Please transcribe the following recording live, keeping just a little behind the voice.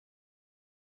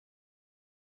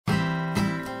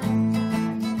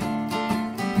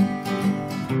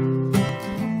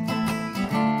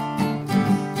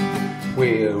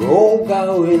We're all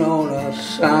going on a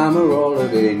summer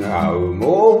holiday, no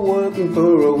more working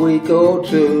for a week or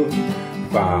two.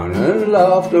 Fun and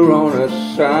laughter on a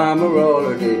summer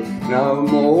holiday, no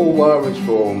more worries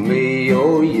for me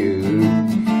or you.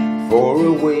 For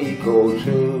a week or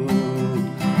two,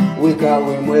 we're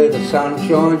going where the sun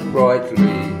shines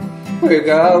brightly, we're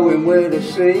going where the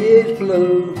sea is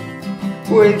blue.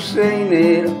 We've seen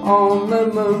it on the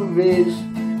movies,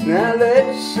 now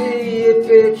let's see if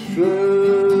it's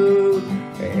true.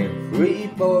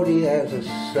 Everybody has a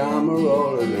summer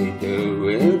holiday,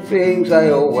 doing things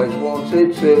they always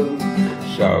wanted to.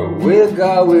 So we're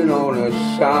going on a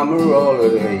summer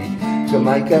holiday to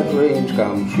make our dreams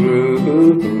come true,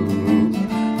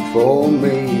 for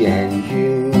me and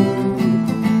you.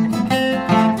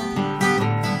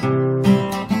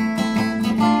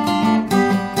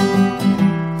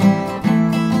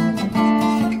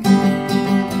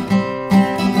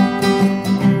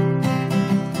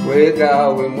 We're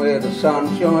going where the sun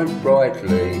shines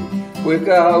brightly, we're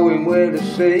going where the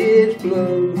sea is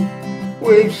blue.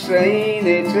 We've seen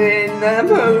it in the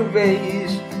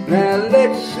movies, now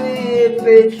let's see if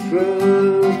it's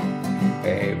true.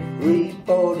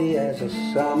 Everybody has a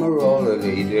summer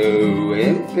holiday,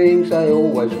 doing things they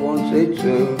always wanted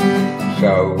to.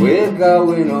 So we're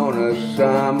going on a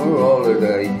summer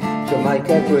holiday to make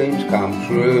our dreams come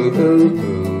true,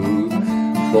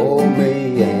 for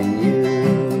me and you.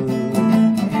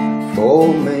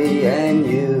 For me